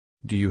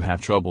Do you have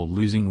trouble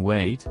losing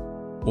weight?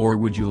 Or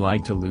would you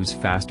like to lose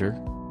faster?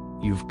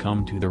 You've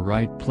come to the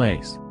right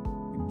place.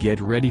 Get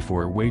ready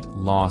for weight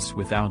loss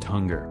without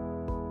hunger.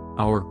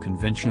 Our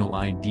conventional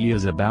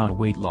ideas about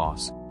weight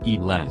loss, eat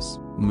less,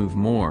 move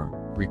more,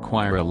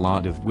 require a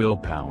lot of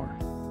willpower.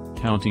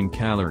 Counting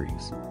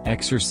calories,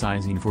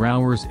 exercising for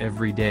hours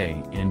every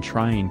day and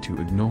trying to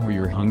ignore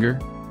your hunger?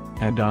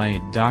 At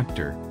Diet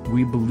Doctor,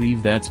 we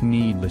believe that's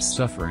needless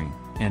suffering,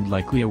 and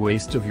likely a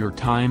waste of your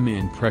time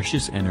and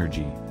precious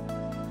energy.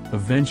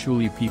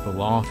 Eventually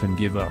people often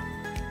give up.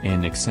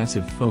 An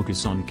excessive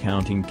focus on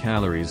counting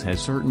calories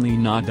has certainly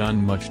not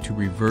done much to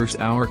reverse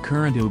our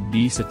current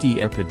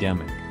obesity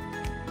epidemic.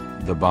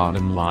 The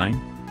bottom line?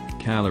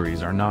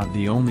 Calories are not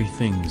the only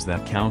things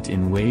that count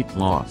in weight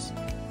loss.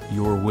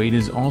 Your weight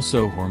is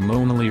also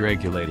hormonally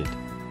regulated.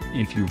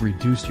 If you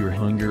reduce your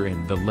hunger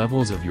and the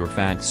levels of your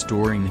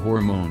fat-storing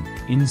hormone,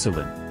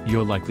 insulin,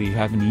 you'll likely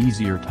have an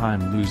easier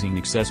time losing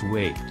excess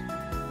weight.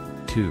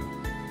 2.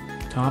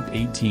 Top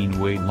 18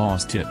 Weight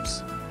Loss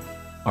Tips.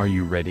 Are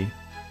you ready?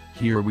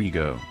 Here we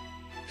go.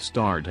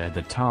 Start at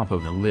the top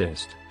of the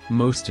list,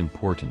 most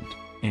important,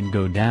 and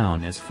go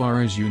down as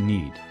far as you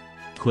need.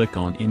 Click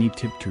on any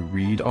tip to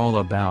read all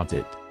about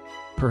it.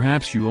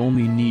 Perhaps you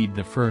only need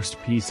the first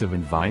piece of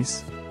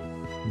advice?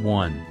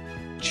 1.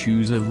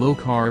 Choose a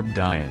low-carb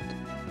diet.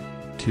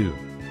 2.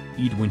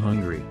 Eat when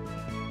hungry.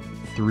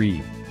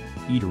 3.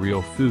 Eat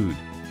real food.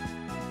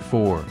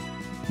 4.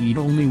 Eat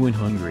only when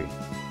hungry.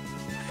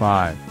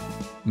 5.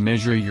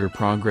 Measure your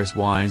progress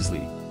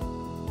wisely.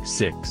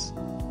 6.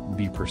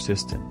 Be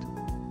persistent.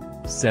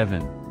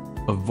 7.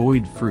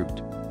 Avoid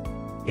fruit.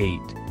 8.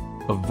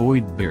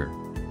 Avoid beer.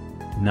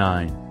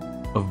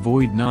 9.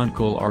 Avoid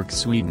non-caloric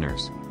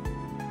sweeteners.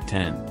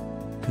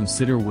 10.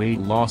 Consider weight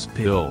loss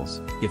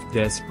pills, if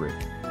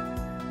desperate.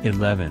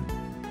 11.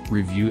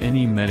 Review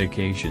any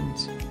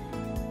medications.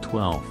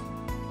 12.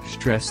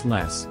 Stress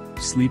less,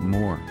 sleep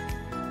more.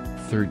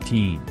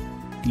 13.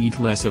 Eat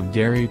less of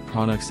dairy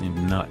products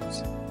and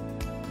nuts.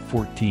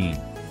 14.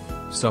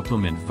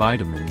 Supplement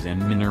vitamins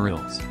and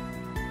minerals.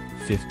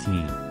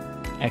 15.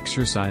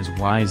 Exercise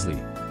wisely.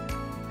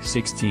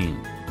 16.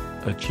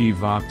 Achieve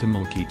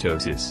optimal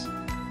ketosis.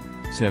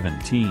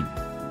 17.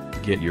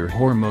 Get your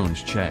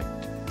hormones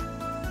checked.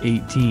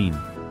 18.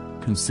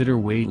 Consider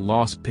weight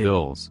loss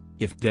pills,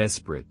 if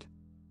desperate.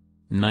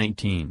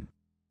 19.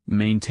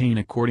 Maintain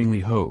accordingly.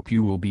 Hope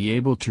you will be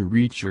able to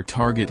reach your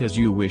target as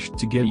you wish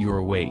to get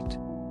your weight.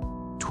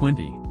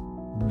 20.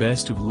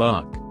 Best of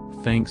luck,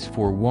 thanks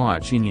for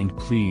watching and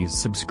please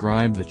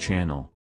subscribe the channel.